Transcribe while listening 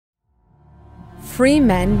free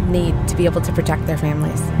men need to be able to protect their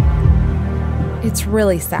families. It's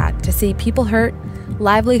really sad to see people hurt,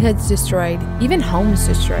 livelihoods destroyed, even homes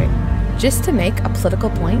destroyed, just to make a political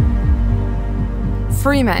point.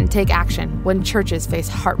 Free men take action when churches face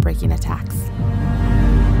heartbreaking attacks.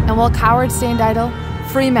 And while cowards stand idle,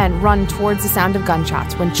 free men run towards the sound of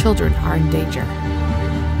gunshots when children are in danger.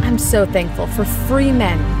 I'm so thankful for free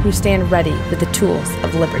men who stand ready with the tools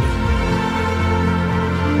of liberty.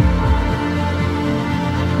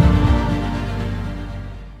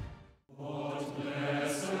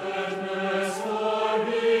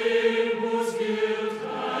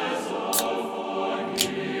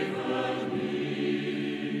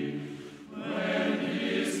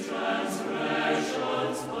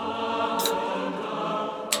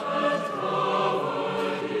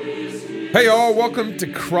 Hey y'all, welcome to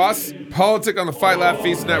Cross Politic on the Fight Laugh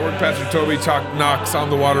Feast Network. Pastor Toby Chalk Knox, I'm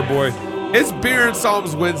the Water Boy. It's Beer and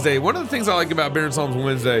Psalms Wednesday. One of the things I like about Beer and Psalms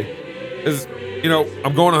Wednesday is,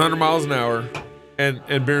 I'm going 100 miles an hour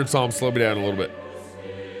and Beer and Psalms slow me down a little bit.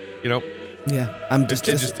 Yeah, it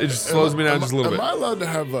just slows me down just a little bit. Am I allowed to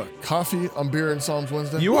have coffee on Beer and Psalms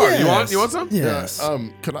Wednesday? You are. Yes. You want some? Yes.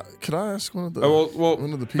 Could I ask one of the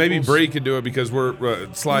one of the maybe peoples? Bree could do it because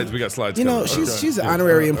we're slides. We got slides. coming. She's an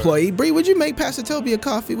honorary employee. Bree, would you make Pastor Toby a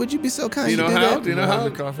coffee? Would you be so kind? Do you know to do how? that? Do you know how?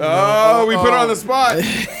 Coffee? Oh, we put her on the spot.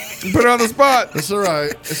 We put her on the spot. It's all right.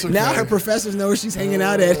 It's okay. Now her professors know where she's hanging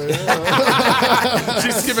out at.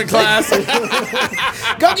 She's skipping class.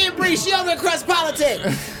 Go get Bree. She on the Cross Politic.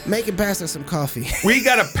 Making Pastor some coffee. We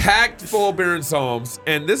got a packed full Beer and Psalms,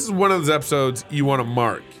 and this is one of those episodes you want to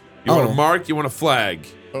mark. You want to mark. You want to flag.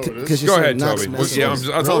 Oh, it is? 'Cause you Go said ahead, Knox Toby. messed Yeah, up.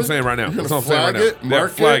 that's all I'm saying right now. You're That's all gonna I'm saying right flag now. it,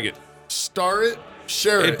 mark flag it. Star it,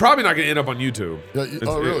 share it. It's probably not going to end up on YouTube.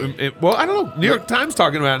 Really? Well, I don't know. New York Times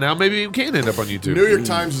talking about it now. Maybe it can end up on YouTube. New York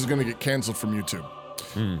Times is going to get canceled from YouTube.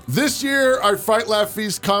 This year, our Fight Laugh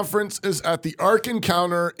Feast conference is at the Ark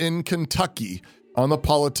Encounter in Kentucky on the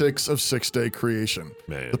politics of six-day creation.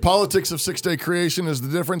 Man. The politics of six-day creation is the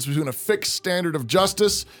difference between a fixed standard of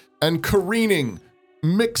justice and careening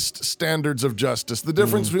mixed standards of justice. The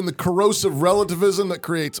difference between the corrosive relativism that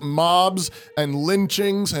creates mobs and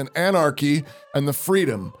lynchings and anarchy and the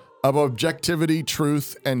freedom of objectivity,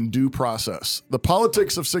 truth, and due process. The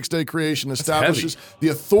politics of six-day creation establishes the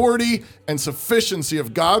authority and sufficiency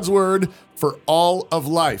of God's word for all of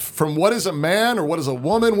life. From what is a man or what is a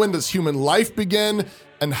woman? When does human life begin?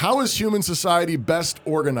 And how is human society best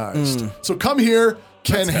organized? So come here,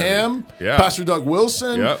 Ken Ham, Pastor Doug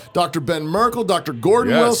Wilson, Dr. Ben Merkel, Dr.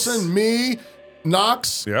 Gordon Wilson, me,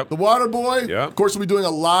 Knox, the Water Boy. Of course, we'll be doing a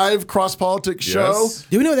live cross-politics show.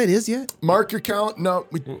 Do we know what that is yet? Mark your count. No.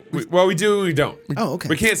 We do, we don't. Oh, okay.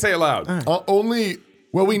 We can't say it loud.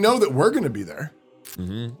 We know that we're going to be there.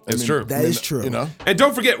 It's true. That is true. And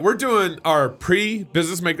don't forget, we're doing our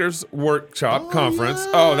pre-Business Makers Workshop conference.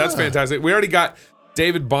 Yeah. Oh, that's fantastic. We already got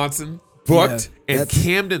David Bonson booked and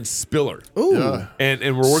Camden Spiller. Ooh. Yeah.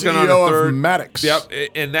 And we're working on CEO a third. of Maddox. Yep.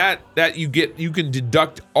 And that you can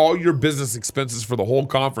deduct all your business expenses for the whole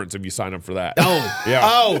conference if you sign up for that. Oh. Yeah.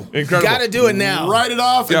 Oh. Incredible. Gotta do it now. Write it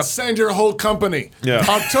off and send your whole company. Yeah.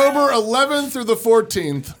 October 11th through the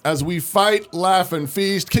 14th, as we fight, laugh, and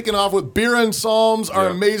feast, kicking off with Beer and Psalms, our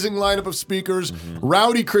amazing lineup of speakers,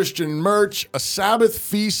 rowdy Christian merch, a Sabbath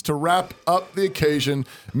feast to wrap up the occasion,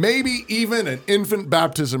 maybe even an infant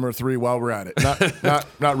baptism or three while we're at it.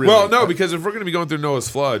 Not really. Well, no, because if we're going to be going through Noah's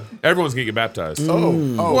flood, everyone's going to get baptized.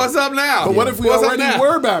 Oh. What's up now? But what if we What's up already now?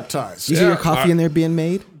 were baptized? You see your coffee in there being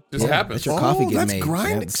made? Just happens. That's your coffee getting that's made.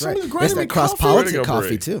 grinding. That's Someone's right. grinding That's me that cross coffee. politic Way to go, coffee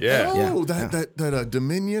Bree. too. Yeah. Oh, that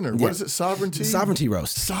Dominion or what is it? Sovereignty? Sovereignty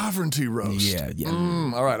roast. Sovereignty roast. Yeah.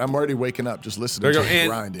 All right, I'm already waking up just listening There to you go.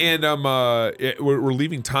 grinding. And we're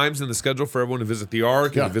leaving times in the schedule for everyone to visit the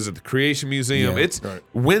Ark and to visit the Creation Museum. Yeah. It's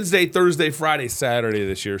Wednesday, Thursday, Friday, Saturday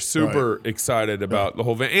this year. Super excited about the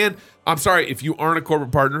whole event. And I'm sorry, if you aren't a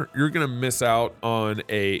corporate partner, you're going to miss out on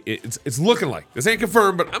it's looking like, this ain't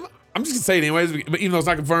confirmed, but I'm just gonna say it anyways, even though it's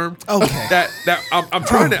not confirmed. Okay. I'm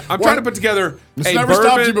trying to put together never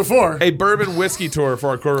stopped you before. a bourbon whiskey tour for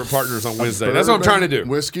our corporate partners on Wednesday. That's what I'm trying to do.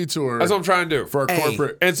 Whiskey tour. That's what I'm trying to do for our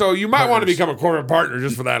corporate. And so you might want to become a corporate partner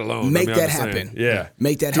just for that alone. Make I'm that just saying. happen. Yeah.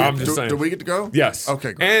 Make that I'm happen. just saying. Do we get to go? Yes.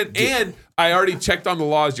 Okay. Great. And I already checked on the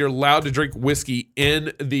laws. You're allowed to drink whiskey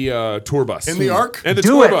in the tour bus. In the Ark? In the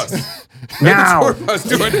Do tour it. bus. Now. In the tour bus.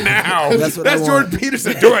 Do it now. That's what I That's want. Jordan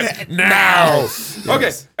Peterson. Do it now.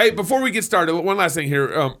 Okay. Hey, before we get started, one last thing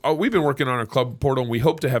here. We've been working on our club portal, and we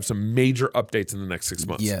hope to have some major updates in the next 6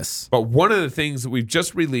 months. Yes. But one of the things that we've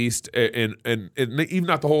just released, and even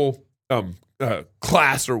not the whole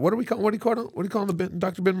class, or what do you call it,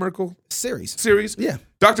 Dr. Ben Merkel Series. Yeah.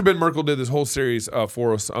 Dr. Ben Merkel did this whole series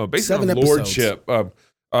for us, basically 7 on episodes. lordship,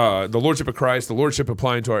 the lordship of Christ, the lordship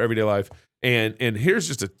applying to our everyday life. And here's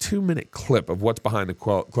just a 2-minute clip of what's behind the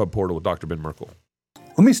club portal with Dr. Ben Merkel.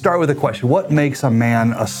 Let me start with a question. What makes a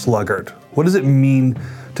man a sluggard? What does it mean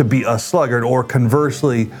to be a sluggard? Or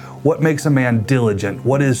conversely, what makes a man diligent?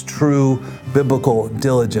 What is true biblical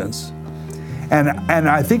diligence? And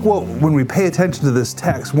I think when we pay attention to this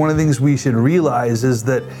text, one of the things we should realize is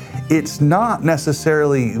that it's not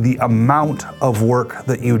necessarily the amount of work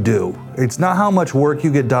that you do. It's not how much work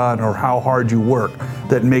you get done or how hard you work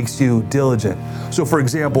that makes you diligent. So for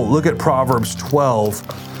example, look at Proverbs 12,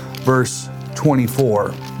 verse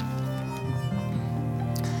 24.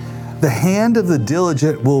 The hand of the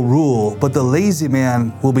diligent will rule, but the lazy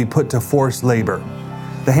man will be put to forced labor.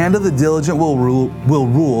 The hand of the diligent will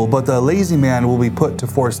rule, but the lazy man will be put to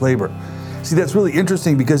forced labor. See, that's really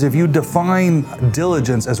interesting because if you define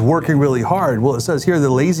diligence as working really hard, well, it says here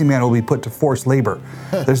the lazy man will be put to forced labor.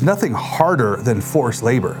 There's nothing harder than forced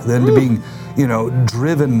labor, than to being,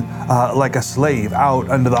 driven like a slave out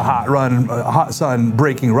under the hot sun,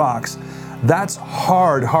 breaking rocks. That's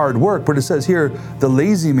hard work. But it says here the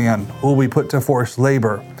lazy man will be put to forced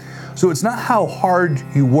labor. So it's not how hard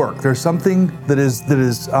you work. There's something that is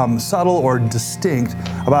subtle or distinct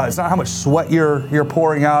about it. It's not how much sweat you're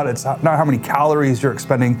pouring out. It's not how many calories you're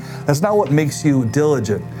expending. That's not what makes you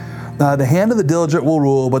diligent. The hand of the diligent will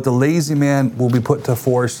rule, but the lazy man will be put to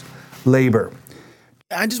forced labor.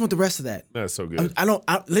 I just want the rest of that. That's so good.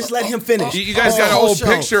 Let's let him finish. You guys got an old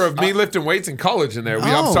picture of me lifting weights in college in there.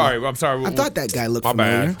 I'm sorry. I thought that guy looked my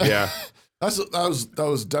familiar. bad. Yeah. That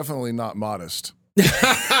was definitely not modest. Maybe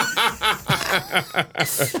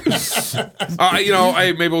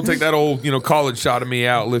we'll take that old, college shot of me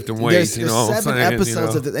out lifting weights. There's 7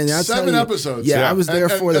 episodes of it, and I'll tell 7 you, episodes. Yeah, I was there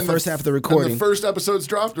for the first half of the recording. And the first episode's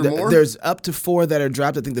dropped or more? There's up to 4 that are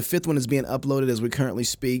dropped. I think the 5th one is being uploaded as we currently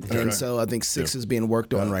speak, and so I think 6 is being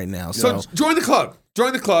worked on right now. So join the club.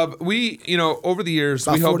 Join the club. We, over the years,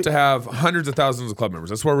 we hope to have hundreds of thousands of club members.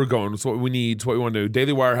 That's where we're going. That's what we need. It's what we want to do.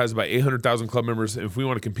 Daily Wire has about 800,000 club members. If we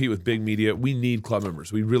want to compete with big media, we need club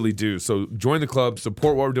members. We really do. So join the club,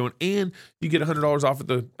 support what we're doing, and you get $100 off at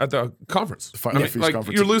the conference. Conference.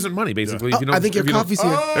 You're losing money basically. Yeah. If you don't, I think your coffee's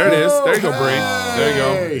here. There it is. There you go, Bree.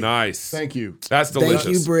 There you go. Nice. Thank you. That's delicious.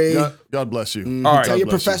 Thank you, Bree. God bless you. All right. Tell your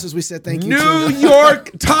God bless professors we said thank you. New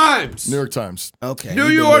York Times. New York Times. Okay. New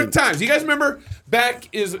York Times. You guys remember back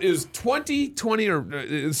is 2020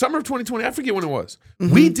 or summer of 2020? I forget when it was.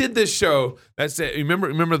 Mm-hmm. We did this show that said,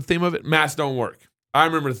 remember the theme of it? Masks don't work. I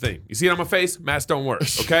remember the theme. You see it on my face? Masks don't work.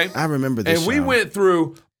 Okay. I remember this. And we went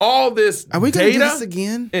through all this Are we data. going to do this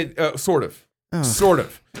again? Sort of. Sort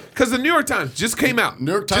of. Because the New York Times just came out.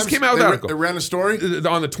 New York Times just came out with an article. They ran a story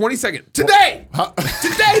on the 22nd. Today!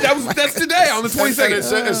 Today! That's today on the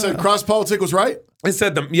 22nd. And it said cross politic was right. It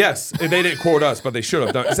said yes. They didn't quote us, but they should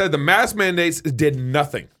have done. It said the mask mandates did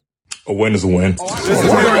nothing. A win is a win. A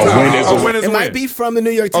win is a win. It might be from the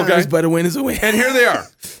New York Times, but a win is a win. And here they are.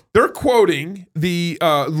 They're quoting the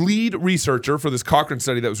lead researcher for this Cochrane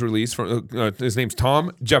study that was released. From his name's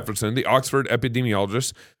Tom Jefferson, the Oxford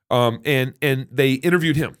epidemiologist, and they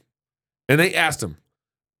interviewed him, and they asked him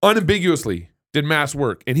unambiguously, did masks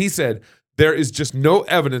work? And he said there is just no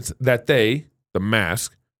evidence that the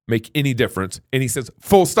mask, make any difference. And he says,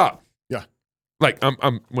 full stop. Yeah. Like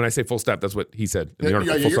when I say full stop, that's what he said in the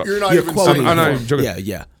article. Full stop. You're not You're even quoting. saying I'm not even joking.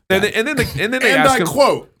 Yeah. And then they and ask I him,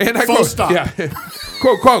 quote. and I full quote, stop. Yeah,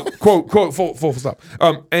 quote, full stop.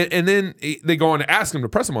 And then they go on to ask him to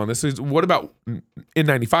press him on this. Says, what about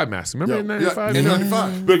N95 masks? Remember N95?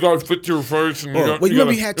 N95. Big guys fit your face. And Well, you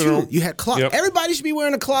remember you had two. You had cloth. Yep. Everybody should be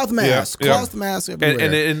wearing a cloth mask. Yeah. Cloth mask everywhere.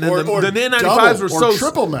 And then Or the N95s double were or so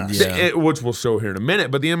triple masks. which we'll show here in a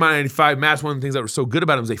minute. But the N95 masks, one of the things that were so good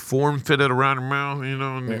about them is they form fitted around your mouth.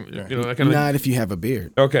 That kind of Not if you have a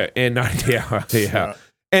beard. Okay, and yeah.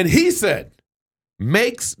 And he said,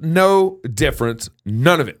 makes no difference,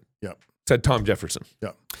 none of it. Yep. Said Tom Jefferson.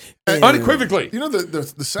 Yep. Unequivocally. You know the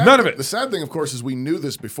sad None of it. The sad thing, of course, is we knew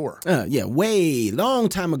this before. Way long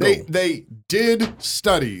time ago. They did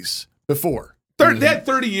studies before. They had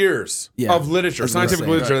 30 years of literature, That's what I'm scientific saying.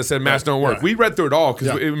 literature that said masks don't work. Right. We read through it all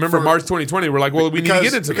because remember March 2020, we're like, well, we need to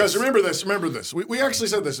get into because this. remember this. We actually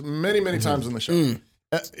said this many times on the show.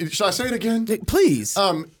 Should I say it again? Please.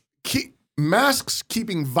 Masks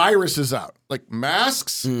keeping viruses out. Like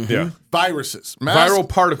masks, viruses. Viral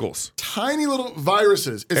particles. Tiny little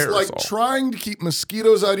viruses. It's Aerosol. like trying to keep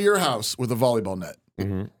mosquitoes out of your house with a volleyball net.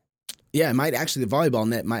 Yeah, the volleyball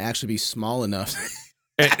net might actually be small enough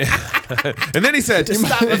And then he said, then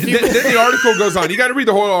the article goes on. You got to read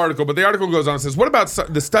the whole article, but the article goes on and says, what about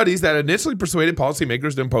the studies that initially persuaded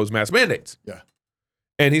policymakers to impose mask mandates? Yeah.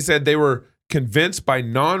 And he said they were convinced by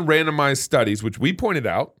non-randomized studies, which we pointed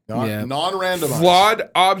out, Non-randomized. flawed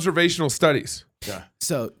observational studies. Yeah.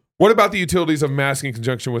 So What about the utilities of masks in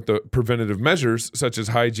conjunction with the preventative measures such as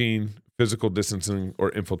hygiene, physical distancing,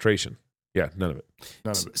 or infiltration? Yeah, none of it.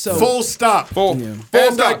 None of it. So- Full stop. Full And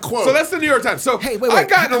stop. I quote. So that's the New York Times. So Hey, wait, I've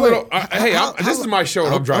gotten a wait. little. This is my show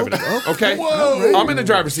and I'm driving it. Okay, Whoa. I'm in the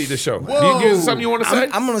driver's seat of this show. Whoa. You something you want to say?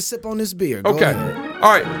 I'm gonna sip on this beer. Go Okay. ahead.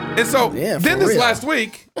 All right. And so Yeah, then for this real. last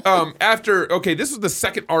week, this was the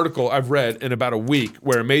second article I've read in about a week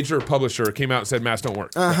where a major publisher came out and said masks don't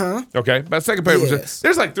work. Okay. About second paper. Yes.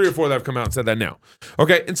 There's like 3 or 4 that have come out and said that now.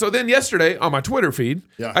 Okay. And so then yesterday on my Twitter feed,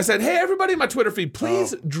 I said, hey, everybody in my Twitter feed,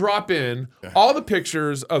 please drop in all the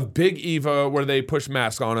pictures of Big Eva where they push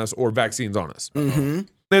masks on us or vaccines on us. And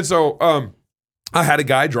so I had a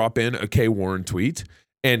guy drop in a Kay Warren tweet.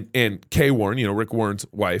 And Kay Warren, Rick Warren's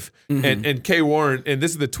wife, and Kay Warren, and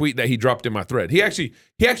this is the tweet that he dropped in my thread. He actually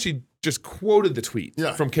just quoted the tweet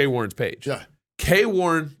from Kay Warren's page. Yeah. Kay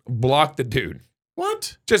Warren blocked the dude.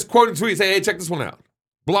 What? Just quoting tweets, say, hey, check this one out.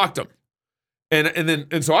 Blocked him.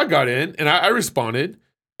 And so I got in and I responded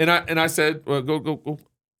and I said, well, go.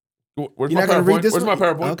 Where's You're my not gonna PowerPoint? read this Where's my one?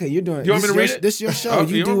 PowerPoint? Okay, you're doing. Do you want me to read it? This is your show. Oh,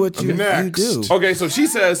 you do what you do. Okay, so she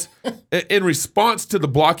says, in response to the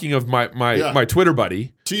blocking of my Twitter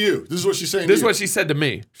buddy, To you. This is what she's saying. this is to you. what she said to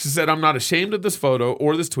me. She said, I'm not ashamed of this photo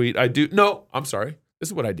or this tweet. I'm sorry. This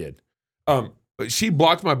is what I did. She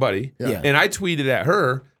blocked my buddy, Yeah. and I tweeted at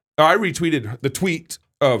her. I retweeted the tweet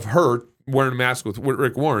of her wearing a mask with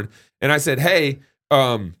Rick Warren, and I said, hey,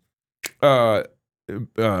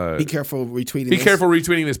 Be careful retweeting. be this. careful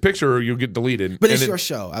retweeting this picture or you'll get deleted. But it's And your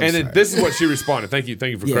show. I'm And sorry. then this is what she responded. Thank you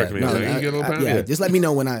for correcting me. no, You get a little pen? yeah. Just let me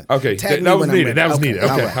know when I. Okay, tag me that was when I'm needed. ready. That was needed.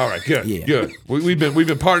 Okay, all all right, good, Yeah. good. We've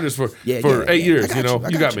been partners for Yeah, 8 years. I got You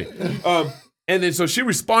you. got me. And then so she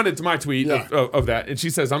responded to my tweet of that, and she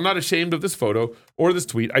says, "I'm not ashamed of this photo or this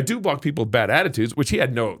tweet. I do block people with bad attitudes," which he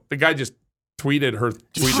had no. The guy just tweeted her tweet.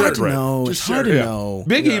 It's hard to thread. know. It's hard to know.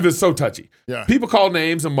 Big Eve is so touchy. Yeah. People call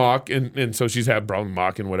names and mock, and so she's had problem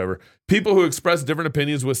mocking whatever. People who express different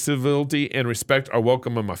opinions with civility and respect are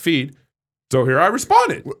welcome on my feed. So here I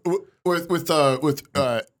responded.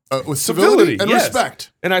 With civility and yes.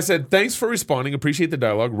 respect. And I said, thanks for responding. Appreciate the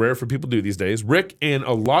dialogue. Rare for people to do these days. Rick and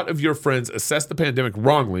a lot of your friends assessed the pandemic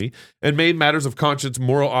wrongly and made matters of conscience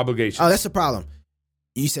moral obligations. Oh, that's the problem.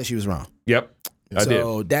 You said she was wrong. Yep. I did.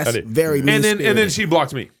 So that's I did. very and then mean-spirited. she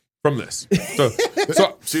blocked me from this. So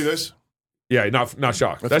See this? yeah, not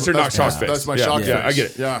shocked. That's your not shocked face. That's my yeah, shock Yeah, face. I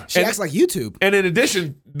get it. Yeah. She and- acts like YouTube. And in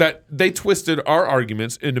addition, that they twisted our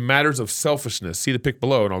arguments into matters of selfishness. See the pic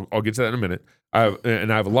below, and I'll get to that in a minute. I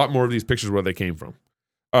have a lot more of these pictures where they came from.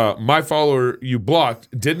 My follower you blocked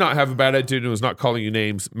did not have a bad attitude and was not calling you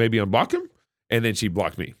names. Maybe unblock him, and then she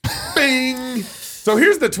blocked me. Bing. So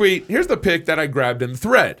here's the tweet. Here's the pic that I grabbed in the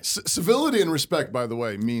thread Civility and respect, by the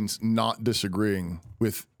way, means not disagreeing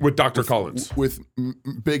with Dr. Collins. with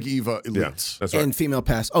Big Eva elites. Yeah, that's right. And female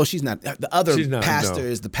pastor. Oh, she's not. The other She's not, pastor no.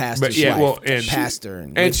 is the pastor's But yeah, wife. well, and pastor.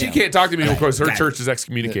 and she can't talk to me because her Got it. church is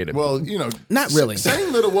excommunicated. Well, Not really.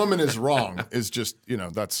 Saying that a woman is wrong is just,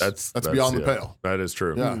 that's beyond the pale. That is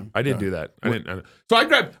true. Yeah. I didn't do that. I didn't. So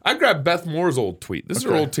I grabbed Beth Moore's old tweet. This is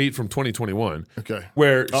her old tweet from 2021. Okay.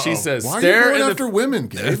 Where she Uh-oh. says, Why are you "Stare going in after women,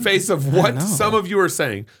 Gabe?" the face of what some of you are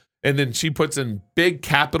saying," and then she puts in big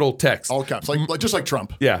capital text. All caps, like just like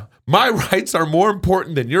Trump. Yeah, my rights are more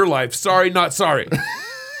important than your life. Sorry, not sorry.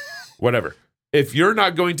 Whatever. If you're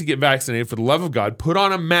not going to get vaccinated, for the love of God, put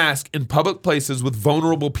on a mask in public places with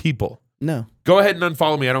vulnerable people. No. Go ahead and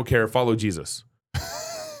unfollow me. I don't care. Follow Jesus.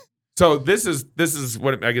 So this is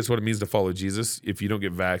what I guess what it means to follow Jesus. If you don't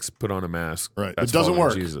get vaxxed, put on a mask. Right. That's It doesn't following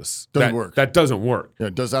work. Jesus. Doesn't work. That doesn't work. Yeah,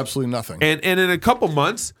 it does absolutely nothing. And in a couple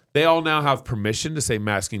months, they all now have permission to say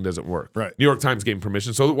masking doesn't work. Right. New York Times gave them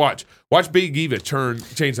permission. So watch Big Eva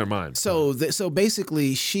change their minds. So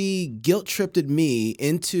basically, she guilt tripped me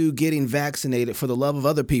into getting vaccinated for the love of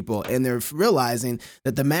other people, and they're realizing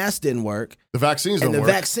that the mask didn't work the vaccines and don't the work.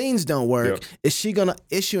 vaccines don't work. Yep. Is she gonna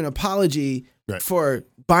issue an apology Right. for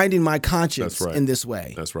binding my conscience That's right. in this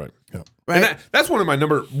way? That's right. Yeah. Right? And that's one of my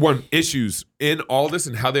number one issues in all this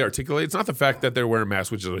and how they articulate. It's not the fact that they're wearing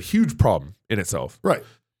masks, which is a huge problem in itself. Right.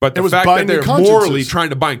 But the was fact that binding they're consciences. morally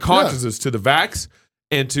trying to bind consciences to the vax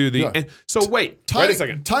and to the. Yeah. And so wait a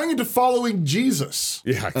second. Tying into following Jesus.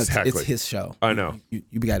 Yeah, exactly. It's his show. I know. You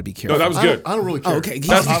got to be careful. that was I good. don't really care. Oh, okay.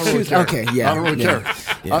 I don't really care. Okay. Yeah. I don't really yeah. care.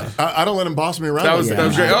 I don't let him boss me around. That was great.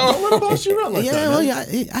 Don't let him Oh, boss you around like Yeah, that. well, man.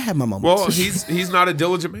 yeah, I have my moments. well, he's not a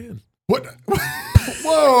diligent man. What?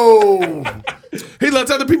 Whoa! He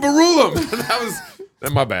lets other people rule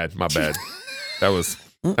him. My bad. That was.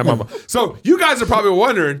 So you guys are probably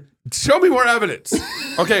wondering. Show me more evidence.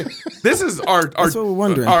 Okay, this is our That's what we're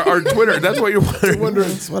wondering. Our Twitter. That's what you're wondering.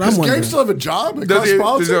 That's what I'm Does wondering. Gabe still have a job at Does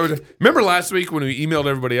Cross he- Politics? remember last week when we emailed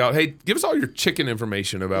everybody out? Hey, give us all your chicken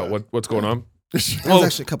information about what's going on. That was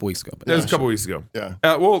actually a couple weeks ago. But That was a couple weeks ago. Yeah.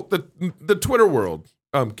 Well, the Twitter world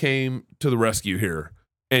came to the rescue here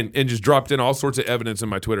and just dropped in all sorts of evidence in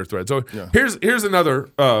my Twitter thread. So here's another.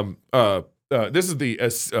 This is the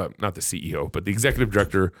not the CEO, but the executive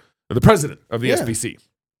director, or the president of the SBC.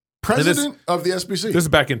 President of the SBC. This is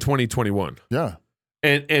back in 2021. Yeah.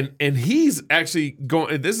 And he's actually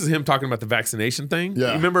going. And this is him talking about the vaccination thing. Yeah.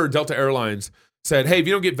 You remember Delta Airlines said, "Hey, if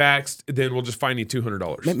you don't get vaxxed, then we'll just fine you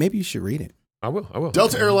 $200." maybe you should read it. I will.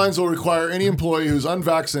 Delta Airlines will require any employee who's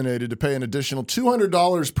unvaccinated to pay an additional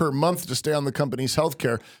 $200 per month to stay on the company's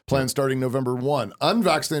healthcare plan starting November 1.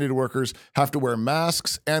 Unvaccinated workers have to wear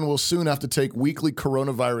masks and will soon have to take weekly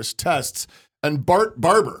coronavirus tests. And Bart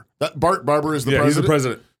Barber is the president. He's the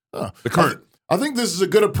president. Oh. The current. I think this is a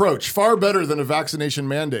good approach, far better than a vaccination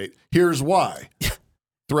mandate. Here's why.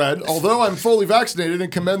 Thread, although I'm fully vaccinated and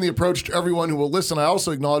commend the approach to everyone who will listen, I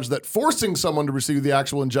also acknowledge that forcing someone to receive the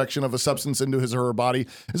actual injection of a substance into his or her body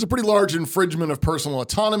is a pretty large infringement of personal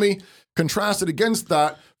autonomy. Contrasted against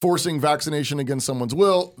that, forcing vaccination against someone's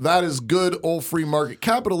will, that is good old free market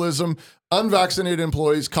capitalism. Unvaccinated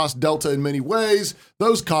employees cost Delta in many ways.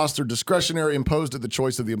 Those costs are discretionary, imposed at the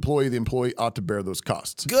choice of the employee. The employee ought to bear those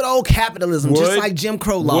costs. Good old capitalism, just like Jim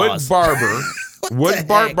Crow laws. Would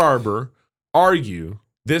Bart Barber argue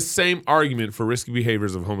this same argument for risky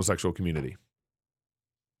behaviors of homosexual community?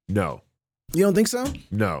 No. You don't think so?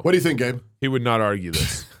 No. What do you think, Gabe? He would not argue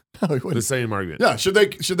this. The same argument. Yeah, should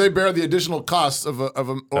they bear the additional costs of a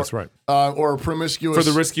That's right. Or a promiscuous For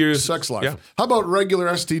the riskier sex life? yeah. How about regular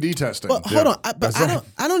STD testing? Well, hold on.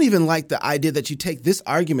 I don't even like the idea that you take this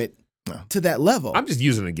argument to that level. I'm just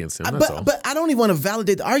using it against him. That's all. But I don't even want to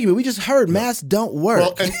validate the argument. We just heard masks don't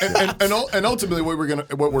work. Well, and ultimately,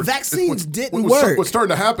 Vaccines didn't work. What's starting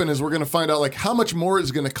to happen is we're going to find out like how much more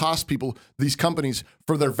is going to cost people, these companies,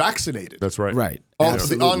 for their vaccinated. That's right. Right. All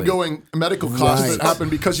the ongoing medical costs that happen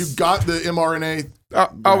because you got the mRNA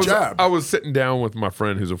jab. I was sitting down with my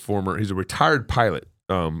friend who's a retired pilot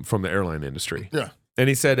from the airline industry. Yeah. And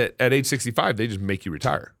he said at age 65, they just make you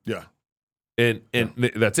retire. Yeah. And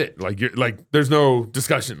that's it. There's no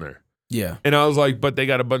discussion there. Yeah. And I was like, but they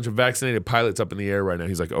got a bunch of vaccinated pilots up in the air right now.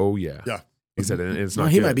 He's like, oh yeah. Yeah. He said it's No,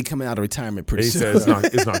 not he good. might be coming out of retirement pretty He soon.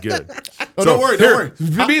 said it's not good. Oh, don't worry.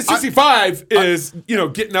 Being 65 is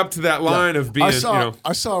getting up to that line of being. I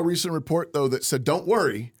saw a recent report though that said, don't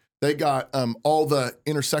worry, they got all the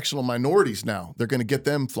intersectional minorities now. They're going to get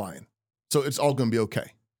them flying, so it's all going to be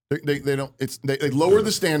okay. They lower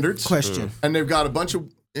the standards. Question. And they've got a bunch of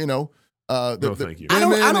thank you. I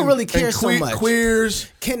don't really care so much. Queers.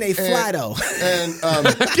 Can they fly though? And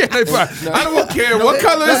I don't care what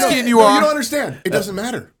color skin you No, are. you don't understand. It doesn't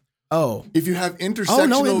matter. Oh. If you have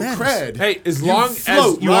intersectional matters. cred, Hey, as you long as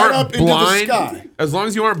float you right aren't up into the blind, sky. as long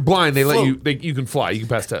as you aren't blind, they let Float. you can fly. You can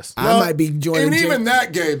pass tests. I might be joining. And Jake. even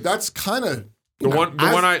that, Gabe, that's kind of The one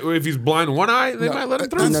eye. If he's blind in one eye, they might let him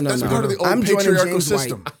through. That's part of the old I'm joining patriarchal James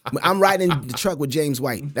system. White. I'm riding the truck with James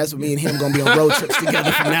White. That's what me and him gonna be on road trips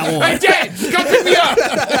together from now on. Hey, James, come pick me up.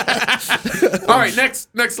 All right, next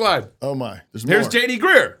slide. Oh my, there's more. Here's J.D.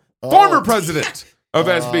 Greer, former president of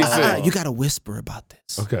SBC. You gotta whisper about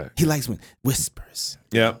this. Okay. He likes when whispers.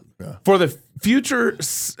 Yeah. For the future,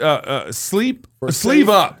 sleeve safe-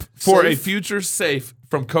 up for a safe? future safe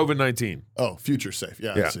from COVID-19. Oh, future safe. Yeah.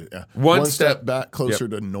 Yeah. That's it, yeah. One step step- back closer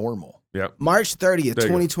to normal. Yep. March 30th, There you go.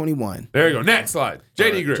 2021. There you go. Next slide.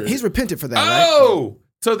 J.D. Greer. He's repented for that, right? Oh,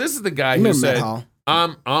 so this is the guy who Remember Matt said, Hall?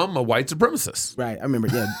 I'm a white supremacist. Right. I remember.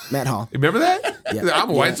 Yeah, Matt Hall. Remember that? Yeah. I'm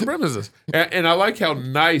a white supremacist. And I like how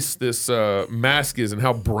nice this mask is and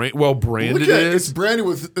how well branded Look it at it. It's is. branded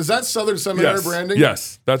with, is that Southern Seminary branding?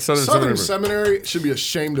 Yes, that's Southern Seminary. Seminary should be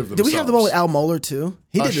ashamed of Did themselves. we have the one with Al Mohler too?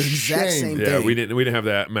 He did the exact Ashamed. same Yeah, thing. we didn't have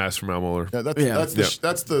that mask from Al Mohler. Yeah, Yeah.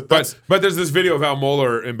 that's the But there's this video of Al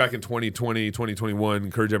Mohler and back in 2020, 2021,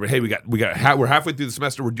 encourage everybody, hey, we're halfway through the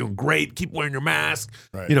semester, we're doing great. Keep wearing your mask.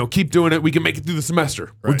 Right. Keep doing it. We can make it through the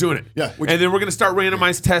semester. We're Right. doing it. Yeah. And then we're going to start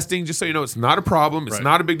randomized testing, just so you know, it's not a problem. It's Right.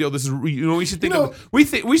 not a big deal. This is we should think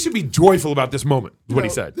we should be joyful about this moment. Is what he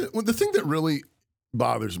said. The thing that really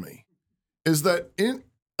bothers me is that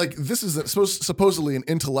this is supposedly an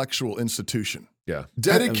intellectual institution. Yeah. I'm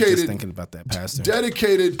just Dedicated thinking about that, Pastor.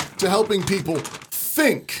 dedicated to helping people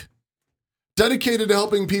think, dedicated to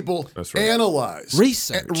helping people That's right. analyze,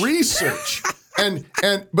 research.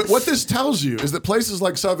 But what this tells you is that places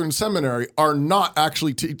like Southern Seminary are not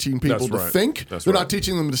actually teaching people That's to right. think. That's They're right. not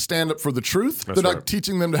teaching them to stand up for the truth. That's They're not right.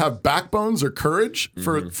 teaching them to have backbones or courage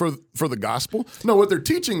for the gospel. No, what they're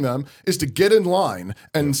teaching them is to get in line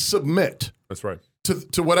and submit That's right.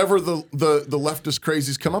 to whatever the leftist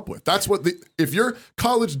crazies come up with. That's what if your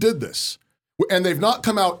college did this and they've not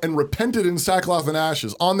come out and repented in sackcloth and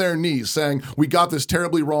ashes on their knees saying, we got this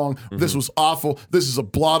terribly wrong, this was awful, this is a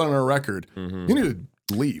blot on our record, you need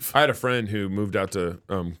to leave. I had a friend who moved out to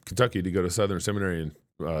Kentucky to go to Southern Seminary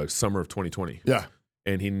in summer of 2020. Yeah.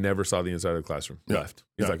 And he never saw the inside of the classroom. Yeah. Left.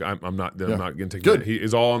 He's Yeah. like, I'm not Yeah. going to take Good. that. He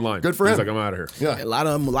is all online. Good for He's him. like, I'm out of here. Yeah. A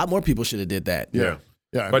lot more people should have did that. Yeah.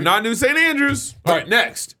 Yeah. But not New St. Andrews. All right,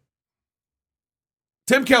 next.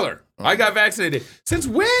 Tim Keller. I got vaccinated. Since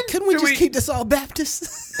when? Couldn't we did just keep this all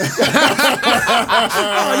Baptist? Oh,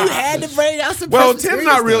 you had to bring out some. Well, Tim's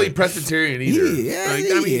not Presbyterian really stuff. Presbyterian either. Yeah,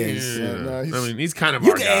 he is. No, I mean, he's kind of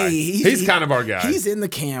You our can- guy. hey, He's kind of our guy. He's in the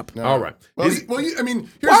camp. All right. Well, Is- I mean,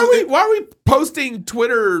 why are we posting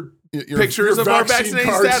Twitter Your- pictures your of our vaccine vaccinated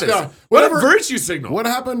cards, status? yeah. What a Whatever- virtue signal. What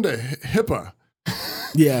happened to HIPAA?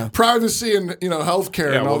 Yeah. Privacy and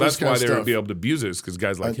healthcare Yeah, and well, all that's this kind why of they stuff. would be able to abuse us because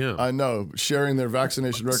guys like him. I know, sharing their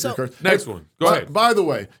vaccination record So- cards. Next one. Go ahead. By the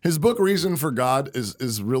way, his book Reason for God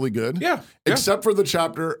is really good. Yeah, yeah. Except for the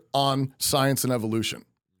chapter on science and evolution.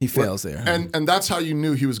 He fails there. And that's how you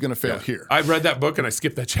knew he was going to fail here. I read that book and I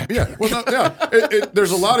skipped that chapter. Yeah, well, no,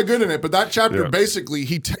 there's a lot of good in it, but that chapter Yeah. basically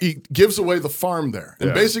he gives away the farm there and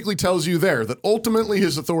Yeah. basically tells you there that ultimately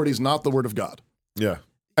his authority is not the word of God, Yeah.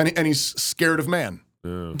 and he's scared of man.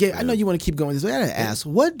 Gabe, I know you want to keep going this way. I gotta ask,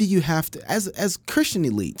 what do you have to, as Christian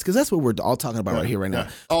elites, because that's what we're all talking about right here, right now.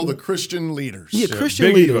 All the Christian leaders. Yeah, Christian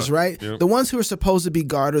Big leaders, ego. right? Yep. The ones who are supposed to be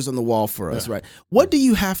garters on the wall for us, right? What do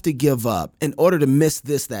you have to give up in order to miss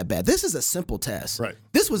this that bad? This is a simple test. Right.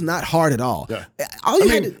 This was not hard at all. Yeah. All you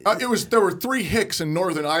I had mean, to, there were 3 Hicks in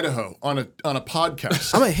northern Idaho on a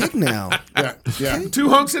podcast. I'm a hick now. yeah. Two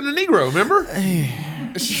hunks and a Negro, remember?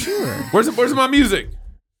 Sure. Where's my music?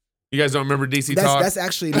 You guys don't remember DC Talk? That's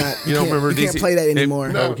actually not. You don't remember You can't DC? play that anymore.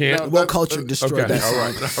 No, we can't? No, Woke culture destroyed Okay, that all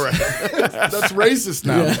song. right, all right. That's racist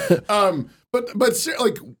now. But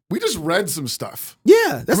we just read some stuff.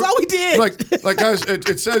 Yeah, that's all we did. Like guys,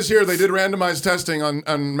 it says here they did randomized testing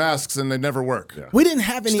on masks and they never work. Yeah. we didn't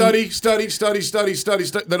have any. Study.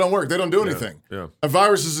 They don't work. They don't do anything. yeah. A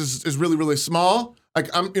virus is really, really small. Like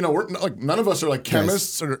we're like none of us are like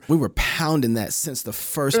chemists or We were pounding that since the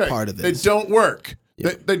first part of They this. don't work.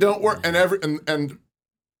 They don't work. And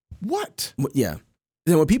what? Yeah.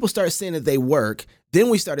 Then when people started saying that they work, then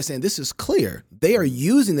we started saying this is clear. They are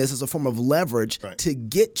using this as a form of leverage to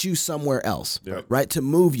get you somewhere else, right? To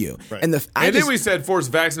move you. Right. And Then we said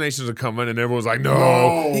forced vaccinations are coming, and everyone was like,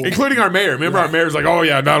 no. Including our mayor. Remember, our mayor's like, oh,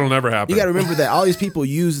 yeah, that'll never happen. you got to remember that all these people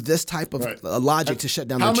use this type of Right. logic to shut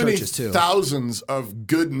down How their many churches too. thousands of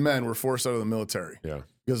good men were forced out of the military? Yeah.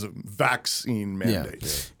 Because of vaccine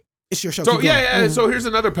mandates. It's your show. So, Keep going. yeah. So here's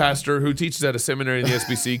another pastor who teaches at a seminary in the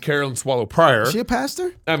SBC, Carolyn Swallow Pryor. Is she a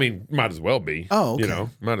pastor? I mean, might as well be. Oh, okay.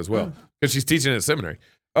 Might as well. Because she's teaching at a seminary.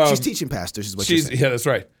 She's teaching pastors, is what you're saying. Yeah, that's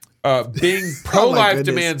right. Being pro-life goodness.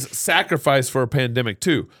 demands sacrifice for a pandemic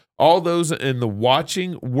too. All those in the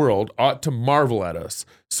watching world ought to marvel at us,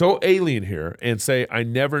 so alien here, and say, I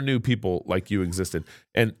never knew people like you existed.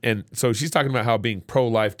 And so she's talking about how being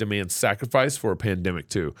pro-life demands sacrifice for a pandemic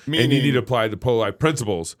too. And you Meaning- need to apply the pro-life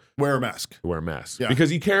principles Wear a mask. to wear a mask. Yeah.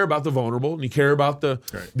 Because you care about the vulnerable and you care about the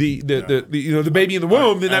Right. the baby in the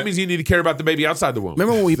womb, then that means you need to care about the baby outside the womb.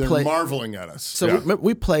 Remember when we They're played? marveling at us. So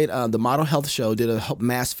we played the Model Health Show. Did a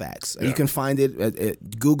Mass Facts. You can find it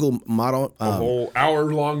at Google Model a whole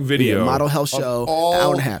hour-long video. Model Health Show,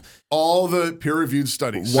 hour and a half. All the peer-reviewed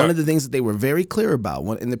studies. One of the things that they were very clear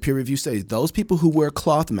about in the peer review studies, those people who wear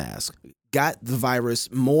cloth masks got the virus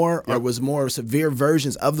more or was more severe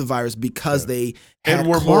versions of the virus because they had and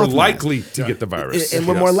were cloth more masks. likely to get the virus. And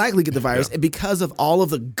we're more likely to get the virus because of all of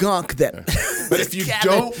the gunk that. But if you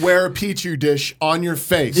don't wear a Petri dish on your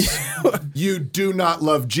face, you do not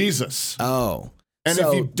love Jesus. Oh. And so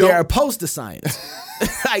if you don't- they're opposed to science.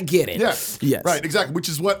 I get it. Yeah. Yes. Right, exactly, which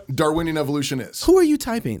is what Darwinian evolution is. Who are you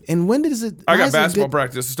typing? And when does it? I why got is it basketball good-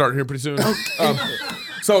 practice starting here pretty soon.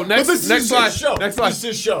 So next slide. Next slide. This is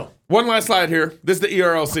his show. One last slide here. This is the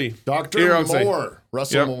ERLC. Dr. ERLC. Moore.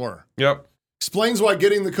 Russell Yep. Moore. Yep. explains why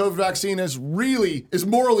getting the COVID vaccine is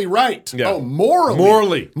morally right. Yeah. Oh,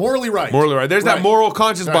 morally right. Morally right. There's that moral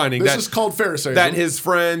conscience binding. This is called Pharisaism. That his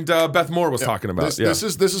friend Beth Moore was talking about. This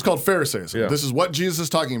is called Pharisaism. Yeah. This is what Jesus is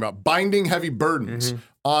talking about, binding heavy burdens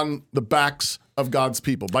on the backs of God's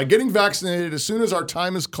people. By getting vaccinated, as soon as our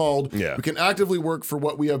time is called, we can actively work for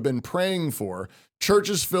what we have been praying for.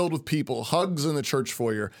 Churches filled with people, hugs in the church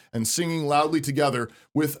foyer, and singing loudly together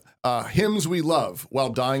with hymns we love while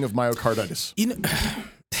dying of myocarditis. You know,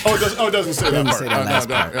 it doesn't say that part.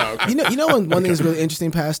 Okay. You know one thing that's really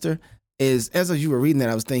interesting, Pastor, is as you were reading that,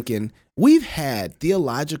 I was thinking, we've had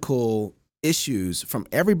theological issues from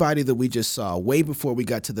everybody that we just saw way before we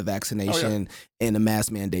got to the vaccination and the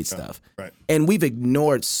mask mandate stuff. Right. And we've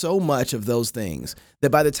ignored so much of those things that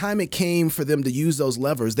by the time it came for them to use those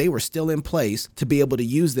levers, they were still in place to be able to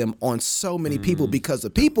use them on so many people, because the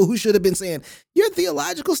people who should have been saying, your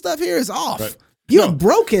theological stuff here is off. Right. You're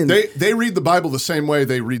broken. They read the Bible the same way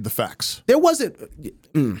they read the facts. There wasn't.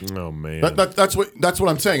 Oh man, that's what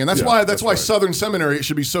I'm saying, and that's why right. Southern Seminary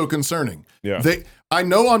should be so concerning. Yeah, I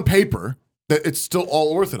know on paper that it's still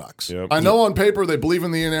all Orthodox. Yep. I know on paper they believe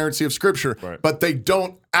in the inerrancy of Scripture, but they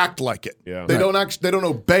don't act like it. Yeah. They don't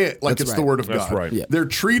obey it like it's the Word of That's God. right. Yeah. They're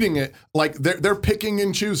treating it like they're picking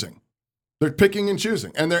and choosing. They're picking and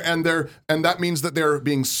choosing, and that means that they're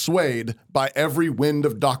being swayed by every wind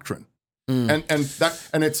of doctrine. And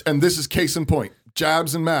this is case in point.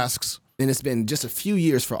 Jabs and masks. And it's been just a few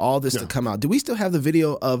years for all this to come out. Do we still have the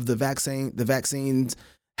video of the vaccines,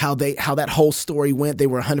 how that whole story went? They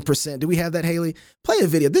were 100%. Do we have that, Haley? Play a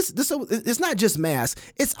video. This it's not just masks.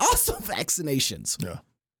 It's also vaccinations. Yeah.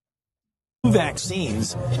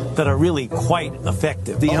 Vaccines that are really quite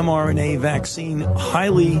effective. The mRNA vaccine,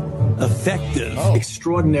 highly effective,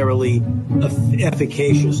 extraordinarily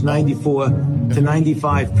efficacious, 94 to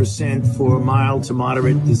 95% for mild to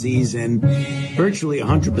moderate disease, and virtually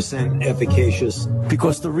 100% efficacious,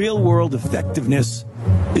 because the real world effectiveness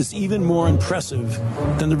is even more impressive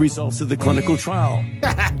than the results of the clinical trial.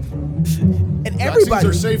 And everybody Vaccines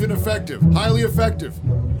are safe and effective, highly effective.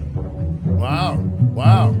 Wow.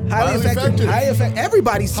 highly effective.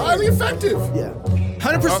 Everybody's saying Highly effective. Yeah.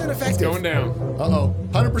 100% It's effective. going down.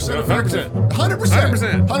 100% effective.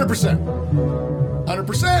 100%.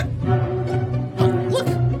 100%. Look.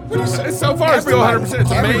 What do you say? So far, it's still 100%.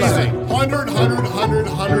 It's amazing. 100.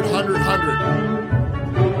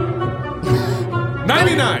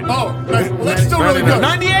 99. Oh, well, that's still really good.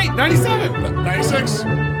 98, 97, 96,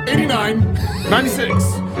 89, 96,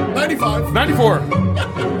 95, 94,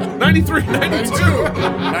 93, 92. 92,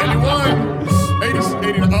 91, 80,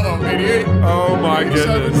 89, 88. Oh my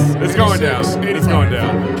 87, goodness. It's going down. 86, It's going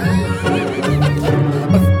down.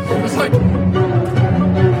 It's like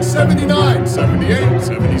 79, 78,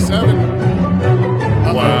 77.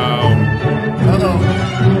 Wow.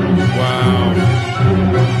 Wow.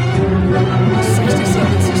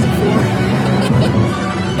 67, 64.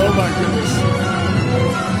 Oh my goodness.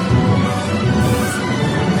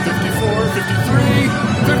 54, 53,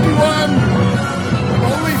 51.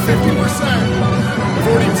 Only 50%.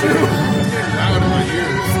 42. Loud in my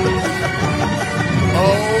ears.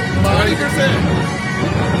 Oh my 20%.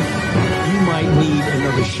 You might need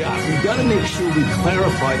another shot. We've got to make sure we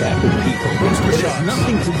clarify that with people. It has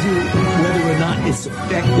nothing to do with whether or not it's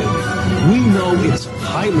effective. We know it's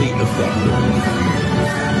highly effective.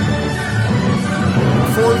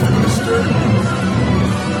 fourth booster.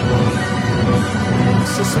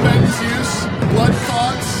 Suspends use. Blood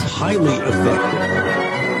clots. Highly effective.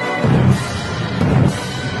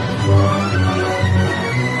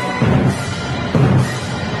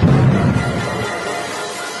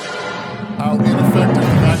 How ineffective the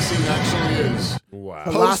vaccine actually is. Wow.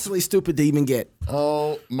 Colossally stupid to even get.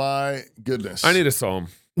 Oh my goodness. I need a psalm.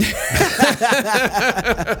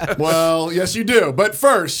 Well, yes, you do. But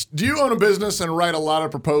first, do you own a business and write a lot of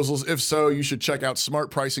proposals? If so, you should check out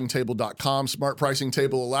smartpricingtable.com. Smart Pricing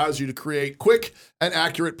Table allows you to create quick and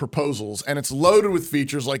accurate proposals, and it's loaded with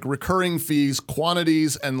features like recurring fees,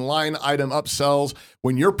 quantities, and line item upsells.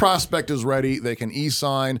 When your prospect is ready, they can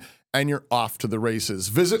e-sign, and you're off to the races.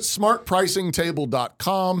 Visit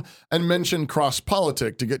smartpricingtable.com and mention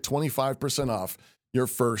CrossPolitic to get 25% off your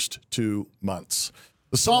first 2 months.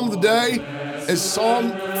 The Psalm of the day is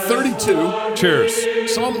Psalm 32. Cheers.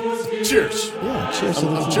 Cheers. Yeah, cheers.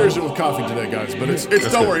 I'm cheersing with coffee today, guys, but it's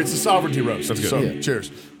don't worry, it's a sovereignty roast. That's good. So, Yeah.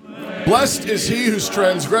 cheers. Blessed is he whose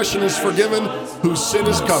transgression is forgiven, whose sin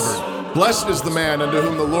is covered. Blessed is the man unto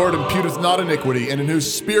whom the Lord imputeth not iniquity, and in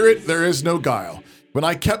whose spirit there is no guile. When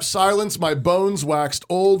I kept silence, my bones waxed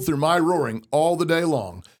old through my roaring all the day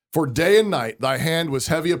long. For day and night thy hand was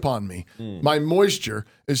heavy upon me. My moisture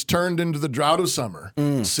is turned into the drought of summer.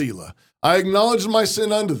 Selah. I acknowledged my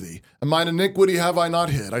sin unto thee, and mine iniquity have I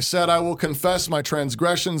not hid. I said, I will confess my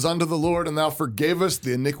transgressions unto the Lord, and thou forgavest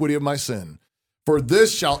the iniquity of my sin. For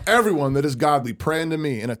this shall everyone that is godly pray unto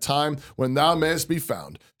me in a time when thou mayest be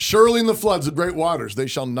found. Surely in the floods of great waters they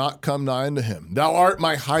shall not come nigh unto him. Thou art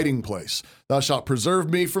my hiding place. Thou shalt preserve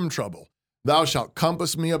me from trouble. Thou shalt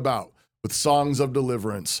compass me about with songs of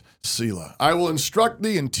deliverance. Selah. I will instruct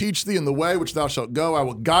thee and teach thee in the way which thou shalt go. I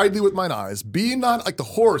will guide thee with mine eyes. Be not like the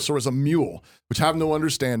horse or as a mule, which have no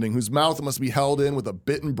understanding, whose mouth must be held in with a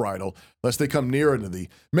bit and bridle, lest they come near unto thee.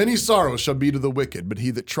 Many sorrows shall be to the wicked, but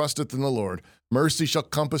he that trusteth in the Lord, mercy shall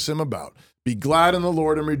compass him about. Be glad in the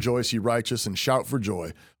Lord and rejoice, ye righteous, and shout for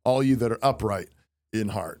joy, all ye that are upright in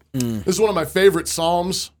heart. This is one of my favorite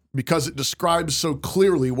Psalms, because it describes so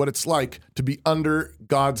clearly what it's like to be under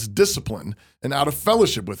God's discipline and out of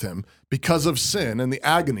fellowship with him because of sin and the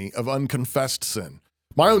agony of unconfessed sin.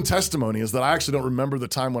 My own testimony is that I actually don't remember the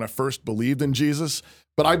time when I first believed in Jesus,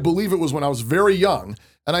 but I believe it was when I was very young,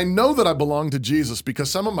 and I know that I belong to Jesus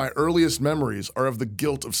because some of my earliest memories are of the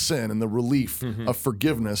guilt of sin and the relief of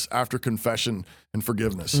forgiveness after confession and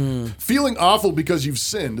forgiveness. Feeling awful because you've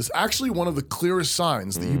sinned is actually one of the clearest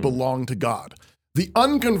signs that you belong to God. The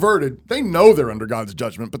unconverted, they know they're under God's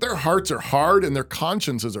judgment, but their hearts are hard and their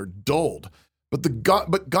consciences are dulled. But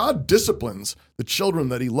God disciplines the children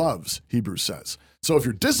that he loves, Hebrews says. So if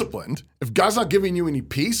you're disciplined, if God's not giving you any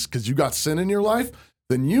peace because you got sin in your life,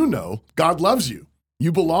 then you know God loves you.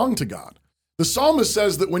 You belong to God. The psalmist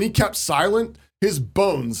says that when he kept silent, his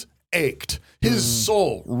bones ached. His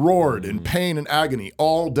soul roared in pain and agony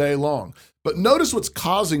all day long. But notice what's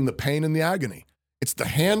causing the pain and the agony. It's the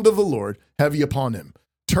hand of the Lord heavy upon him,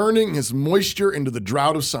 turning his moisture into the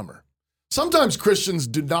drought of summer. Sometimes Christians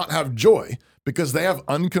do not have joy because they have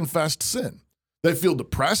unconfessed sin. They feel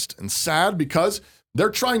depressed and sad because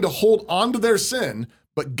they're trying to hold on to their sin,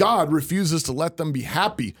 but God refuses to let them be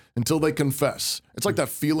happy until they confess. It's like that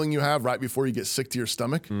feeling you have right before you get sick to your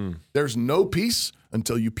stomach. There's no peace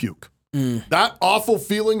until you puke. That awful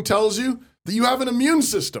feeling tells you that you have an immune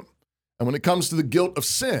system. And when it comes to the guilt of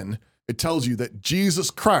sin, it tells you that Jesus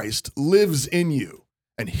Christ lives in you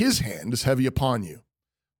and his hand is heavy upon you.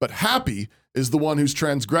 But happy is the one whose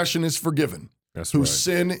transgression is forgiven, whose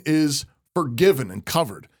sin is forgiven and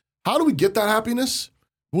covered. How do we get that happiness?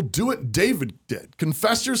 We'll do what David did.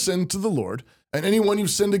 Confess your sin to the Lord and anyone you've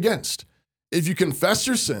sinned against. If you confess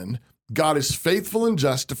your sin, God is faithful and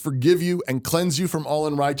just to forgive you and cleanse you from all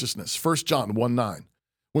unrighteousness. 1 John 1:9.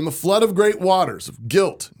 When the flood of great waters of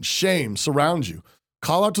guilt and shame surround you,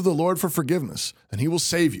 call out to the Lord for forgiveness, and he will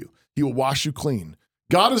save you. He will wash you clean.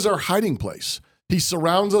 God is our hiding place. He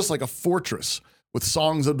surrounds us like a fortress with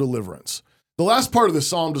songs of deliverance. The last part of the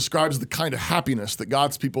psalm describes the kind of happiness that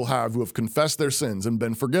God's people have who have confessed their sins and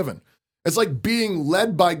been forgiven. It's like being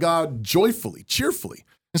led by God joyfully, cheerfully.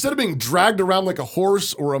 Instead of being dragged around like a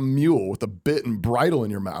horse or a mule with a bit and bridle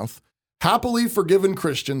in your mouth, happily forgiven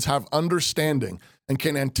Christians have understanding and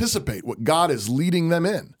can anticipate what God is leading them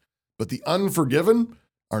in. But the unforgiven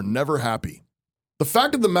are never happy. The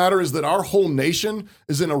fact of the matter is that our whole nation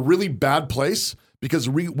is in a really bad place because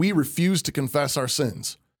we refuse to confess our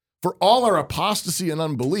sins. For all our apostasy and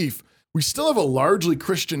unbelief, we still have a largely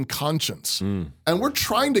Christian conscience. And we're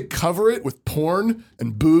trying to cover it with porn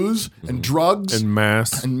and booze and drugs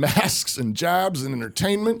And masks and jabs and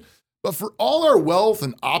entertainment. But for all our wealth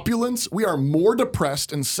and opulence, we are more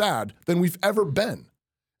depressed and sad than we've ever been.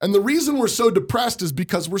 And the reason we're so depressed is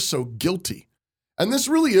because we're so guilty. And this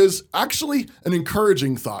really is actually an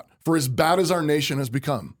encouraging thought for as bad as our nation has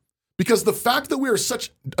become. Because the fact that we are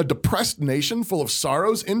such a depressed nation full of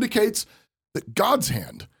sorrows indicates that God's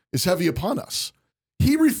hand is heavy upon us.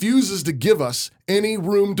 He refuses to give us any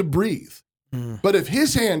room to breathe. But if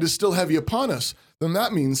his hand is still heavy upon us, then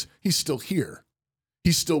that means he's still here.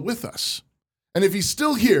 He's still with us. And if he's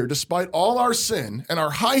still here, despite all our sin and our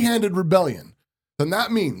high-handed rebellion, then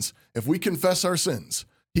that means if we confess our sins,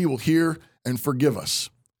 he will hear and forgive us.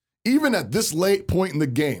 Even at this late point in the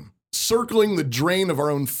game, circling the drain of our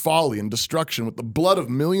own folly and destruction with the blood of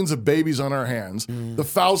millions of babies on our hands, the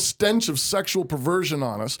foul stench of sexual perversion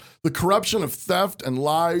on us, the corruption of theft and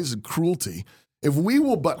lies and cruelty, if we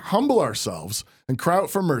will but humble ourselves and cry out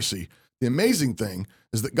for mercy, the amazing thing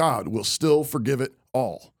is that God will still forgive it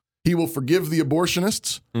all. He will forgive the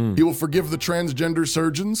abortionists. He will forgive the transgender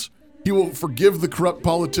surgeons. He will forgive the corrupt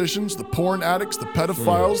politicians, the porn addicts, the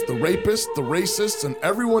pedophiles, the rapists, the racists, and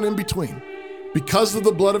everyone in between. Because of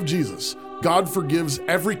the blood of Jesus, God forgives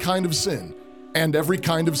every kind of sin and every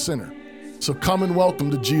kind of sinner. So come and welcome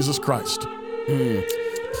to Jesus Christ.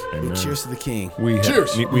 Amen. Cheers to the King.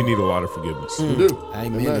 Cheers. We need a lot of forgiveness. We do.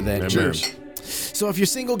 Amen to that. Cheers. So if you're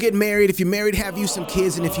single, get married. If you're married, have you some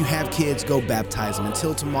kids. And if you have kids, go baptize them.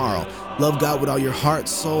 Until tomorrow, love God with all your heart,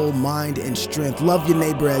 soul, mind, and strength. Love your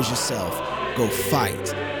neighbor as yourself. Go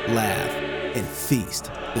fight, laugh, and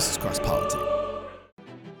feast. This is Cross Politics.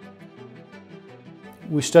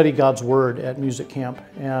 We study God's Word at music camp,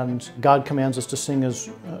 and God commands us to sing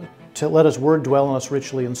to let His Word dwell in us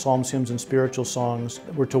richly in psalms, hymns, and spiritual songs.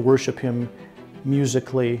 We're to worship Him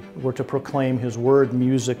musically. We're to proclaim His Word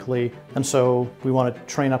musically. And so we want to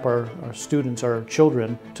train up our students, our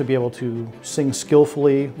children, to be able to sing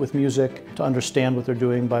skillfully with music, to understand what they're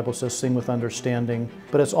doing. The Bible says sing with understanding.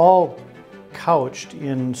 But it's all couched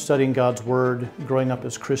in studying God's Word, growing up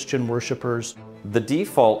as Christian worshipers. The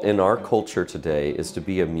default in our culture today is to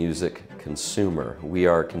be a music consumer. We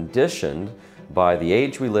are conditioned by the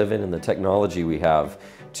age we live in and the technology we have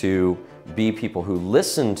to be people who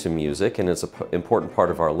listen to music, and it's an important part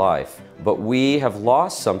of our life. But we have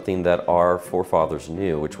lost something that our forefathers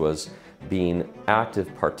knew, which was being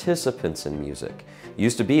active participants in music. It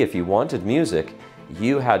used to be if you wanted music,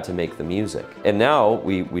 you had to make the music. And now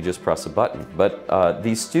we just press a button. But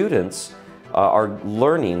these students are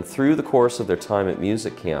learning through the course of their time at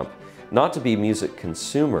music camp not to be music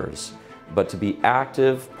consumers, but to be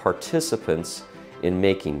active participants in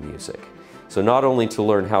making music. So not only to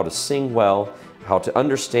learn how to sing well, how to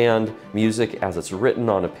understand music as it's written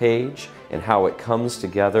on a page and how it comes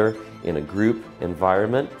together in a group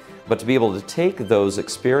environment, but to be able to take those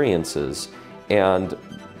experiences and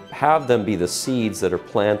have them be the seeds that are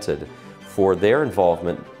planted for their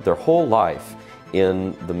involvement their whole life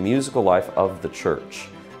in the musical life of the church.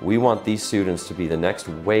 We want these students to be the next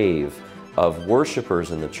wave of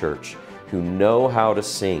worshipers in the church who know how to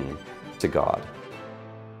sing to God.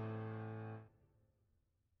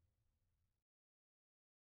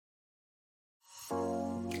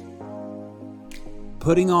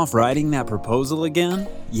 Putting off writing that proposal again?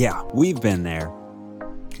 Yeah, we've been there.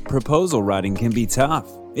 Proposal writing can be tough.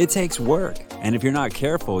 It takes work, and if you're not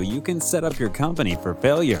careful, you can set up your company for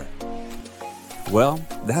failure. Well,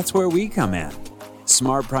 that's where we come in.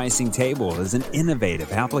 Smart Pricing Table is an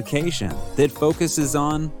innovative application that focuses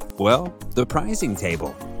on, well, the pricing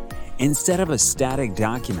table. Instead of a static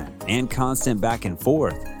document and constant back and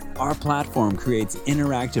forth, our platform creates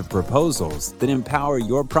interactive proposals that empower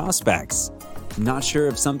your prospects. Not sure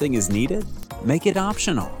if something is needed? Make it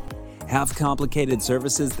optional. Have complicated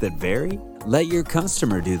services that vary? Let your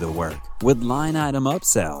customer do the work with line item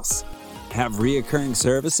upsells. Have reoccurring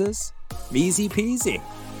services? Easy peasy.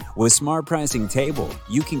 With Smart Pricing Table,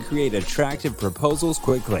 you can create attractive proposals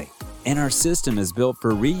quickly. And our system is built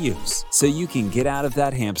for reuse, so you can get out of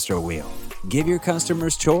that hamster wheel. Give your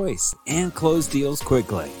customers choice and close deals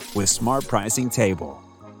quickly with Smart Pricing Table.